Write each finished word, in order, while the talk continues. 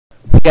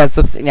guys,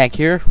 Nikc-Nack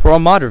here for a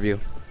mod review.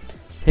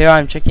 Here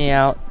I'm checking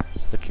out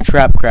the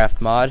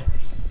TrapCraft mod,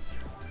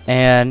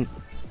 and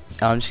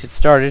just get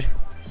started.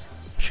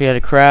 I'll show you how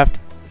to craft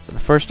the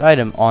first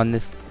item on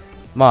this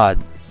mod.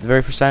 The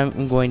very first item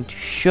I'm going to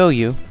show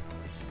you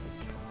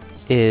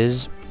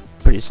is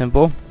pretty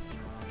simple.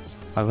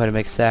 I'll go ahead and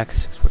make a sack,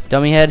 6-foot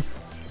dummy head.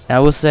 And I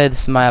will say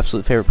this is my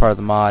absolute favorite part of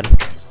the mod.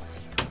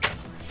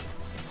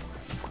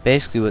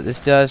 Basically what this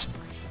does,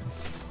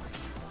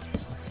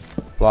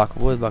 block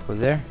of wood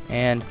there,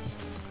 and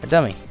a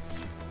dummy.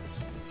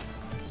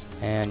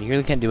 And you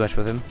really can't do much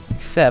with him,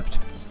 except,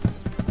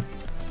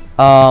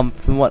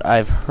 from what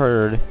I've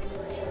heard,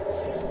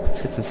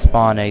 let's get some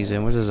spawn eggs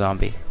in. Where's the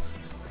zombie?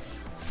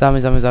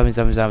 Zombie.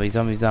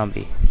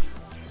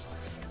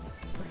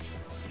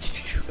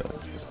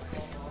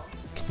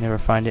 Can never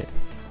find it.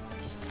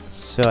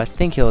 So I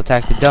think he'll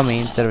attack the dummy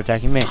instead of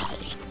attacking me.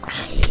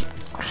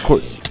 Of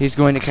course, he's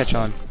going to catch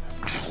on.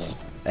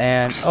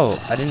 And,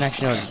 oh, I didn't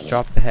actually know it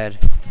dropped the head.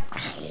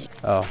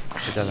 Oh,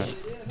 it doesn't.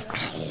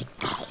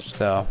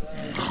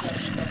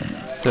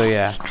 So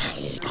yeah.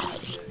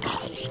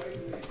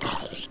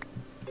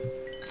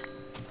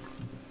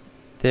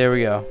 There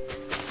we go.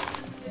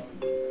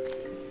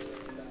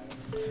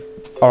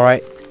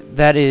 Alright,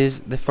 that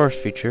is the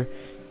first feature.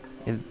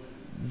 And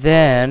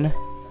then,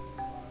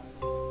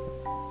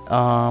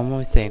 let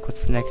me think,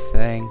 what's the next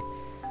thing?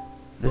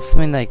 This is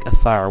something like a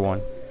fire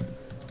one.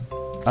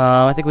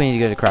 I think we need to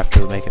go to craft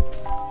to make it.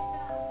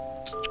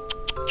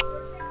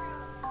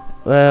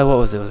 What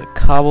was it? Was it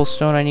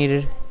cobblestone I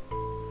needed?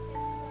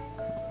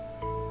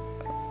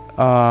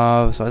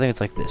 So I think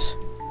it's like this.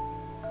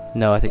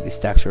 No, I think these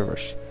stacks are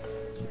reversed.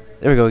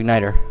 There we go,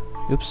 igniter.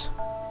 Oops.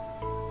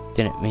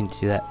 Didn't mean to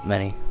do that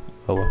many.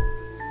 Oh well.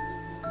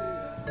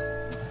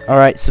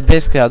 Alright, so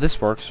basically how this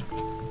works.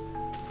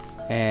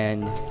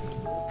 And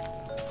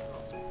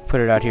put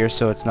it out here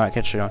so it's not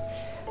catching on.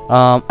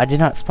 I did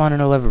not spawn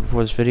in a lever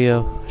before this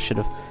video. I should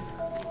have.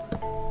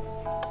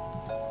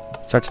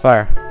 Starts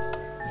fire.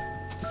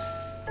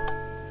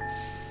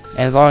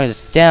 And as long as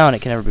it's down,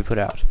 it can never be put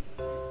out.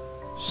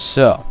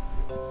 So.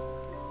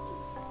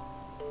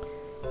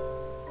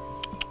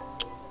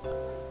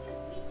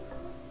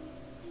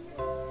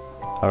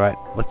 Alright,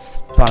 let's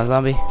spawn a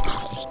zombie.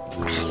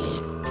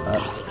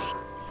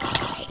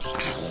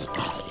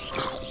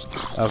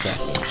 Okay.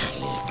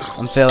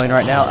 I'm failing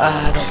right now.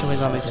 Don't kill me,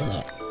 zombies.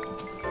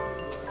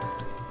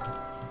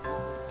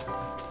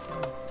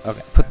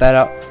 Okay, put that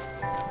out.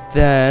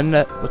 Then,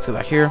 let's go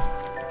back here.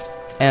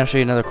 And I'll show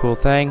you another cool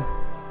thing.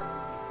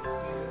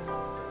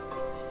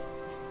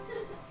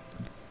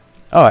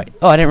 Alright.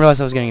 Oh, I didn't realize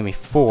I was going to give me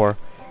 4.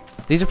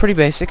 These are pretty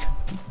basic.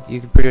 You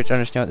can pretty much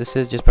understand what this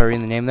is just by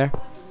reading the name there.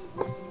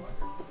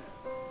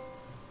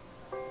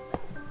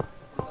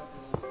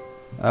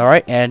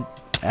 Alright, and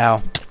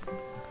ow.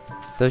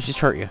 Those just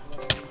hurt you.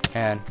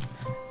 And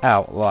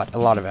ow, a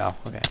lot of ow.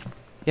 Okay.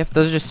 Yep,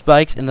 those are just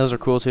spikes, and those are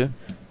cool too.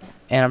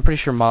 And I'm pretty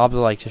sure mobs are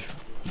like just,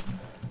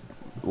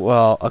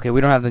 well, okay,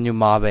 we don't have the new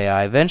mob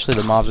AI. Eventually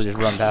the mobs will just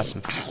run past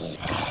him.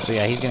 So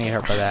yeah, he's gonna get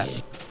hurt by that.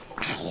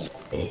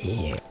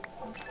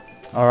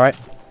 Alright.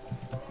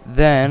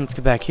 Then let's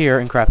get back here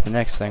and craft the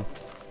next thing.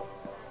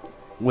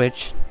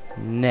 Which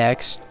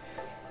next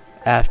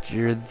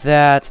after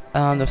that,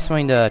 there's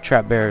something to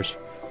trap bears.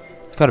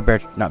 It's called a bear,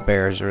 not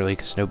bears really,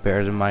 because no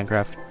bears in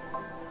Minecraft.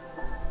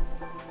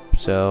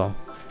 So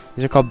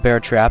these are called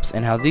bear traps,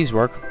 and how these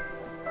work.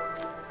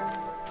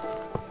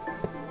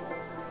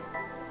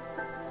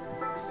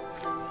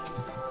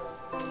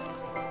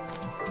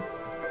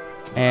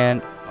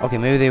 And okay,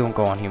 maybe they won't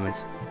go on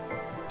humans.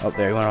 Oh,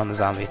 there he went on the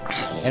zombie,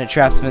 and it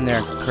traps him in there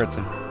and hurts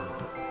him.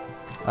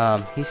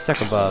 He's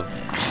stuck above.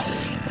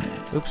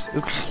 Oops.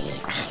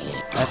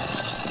 I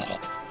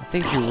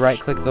think if you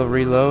right-click, they'll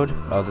reload.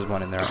 Oh, there's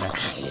one in there right now.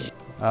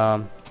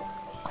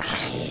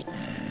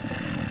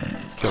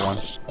 Let's kill one.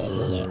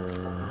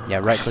 Yeah,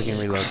 right-clicking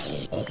reloads.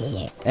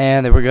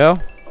 And there we go.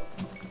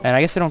 And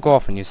I guess they don't go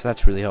off on you, so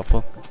that's really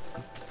helpful.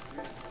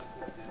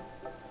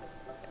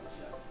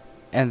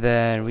 And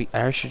then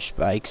our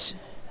spikes.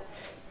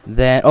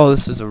 Then, oh,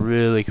 this is a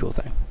really cool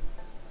thing.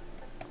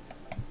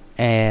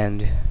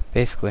 And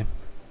basically,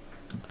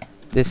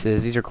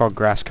 these are called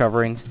grass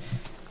coverings.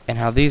 And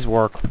how these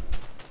work.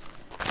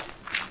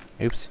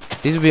 Oops.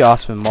 These would be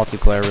awesome in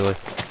multiplayer, really.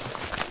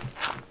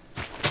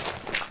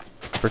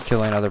 For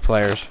killing other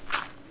players.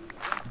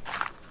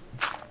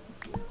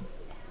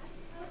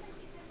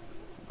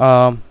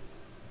 I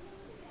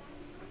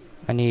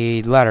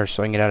need ladders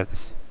so I can get out of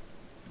this.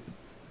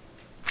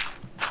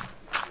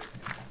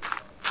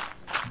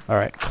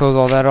 Alright, close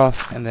all that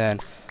off, and then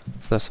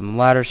let's throw some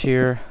ladders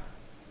here.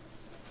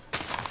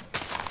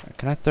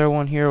 Can I throw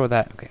one here with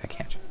that? Okay, I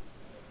can't.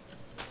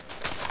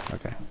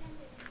 Okay.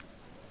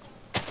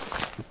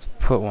 Let's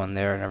put one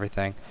there and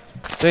everything.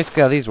 So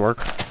basically how these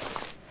work.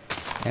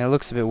 And it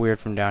looks a bit weird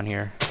from down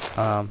here.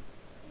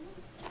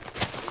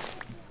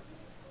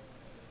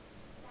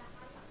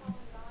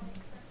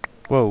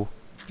 Whoa.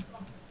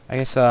 I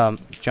guess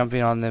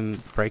jumping on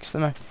them breaks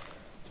them. I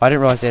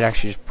didn't realize they'd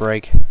actually just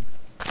break.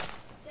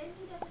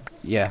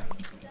 Yeah.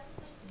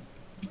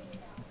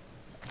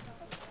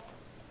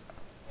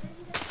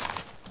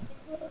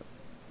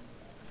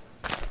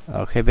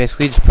 Okay,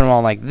 basically just put them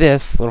all like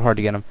this. A little hard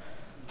to get them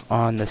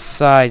on the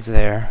sides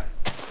there.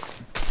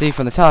 See,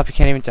 from the top you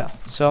can't even tell.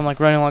 So I'm like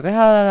running like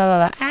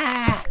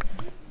ah.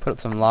 Put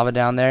some lava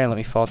down there and let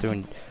me fall through,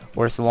 and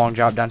or just a long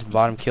drop down to the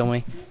bottom, kill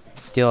me,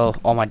 steal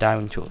all my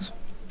diamond tools.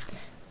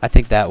 I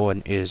think that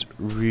one is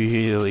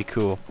really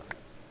cool.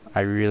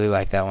 I really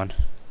like that one.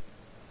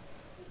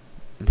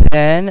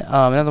 Then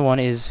another one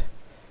is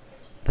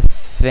the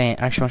fan.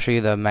 Actually, I want to show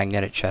you the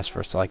magnetic chest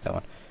first. I like that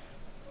one.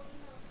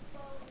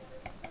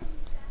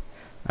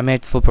 I may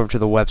have to flip over to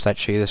the website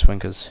to show you this one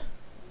because,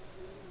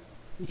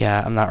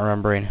 yeah, I'm not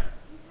remembering.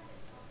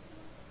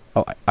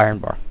 Oh, iron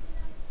bar.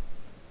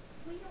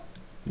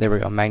 There we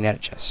go,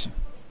 magnetic chest.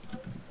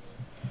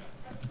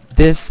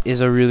 This is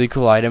a really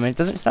cool item.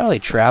 It's not really a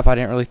trap, I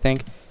didn't really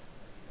think.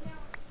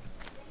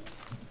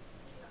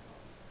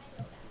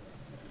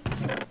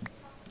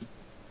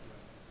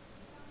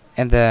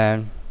 And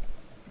then,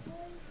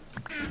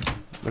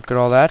 look at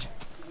all that.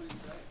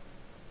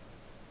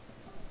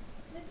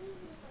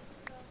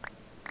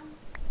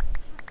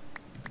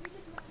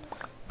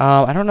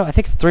 I don't know. I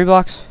think it's 3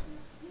 blocks.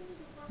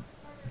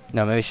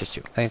 No, maybe it's just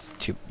 2. I think it's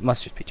 2.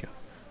 Must just be 2.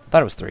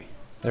 Thought it was 3.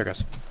 There it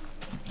goes.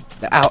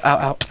 Ow, ow,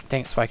 ow.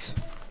 Dang it, spikes.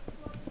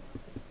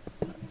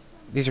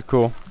 These are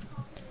cool.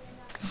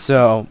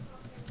 So,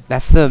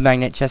 that's the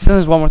magnet chest. And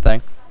there's one more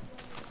thing.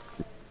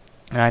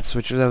 And I'd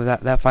switch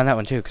over find that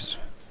one too.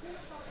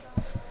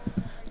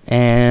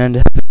 And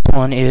this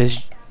one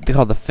is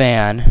called the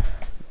fan.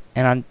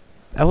 And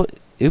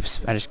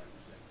oops, I just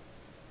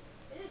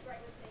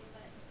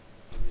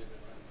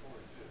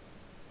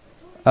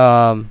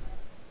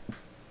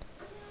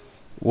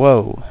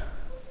whoa.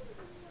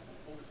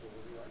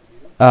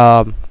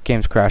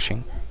 Game's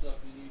crashing.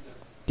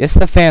 Guess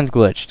the fan's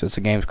glitched, so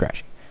the game's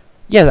crashing.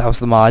 Yeah, that was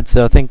the mod,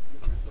 so I think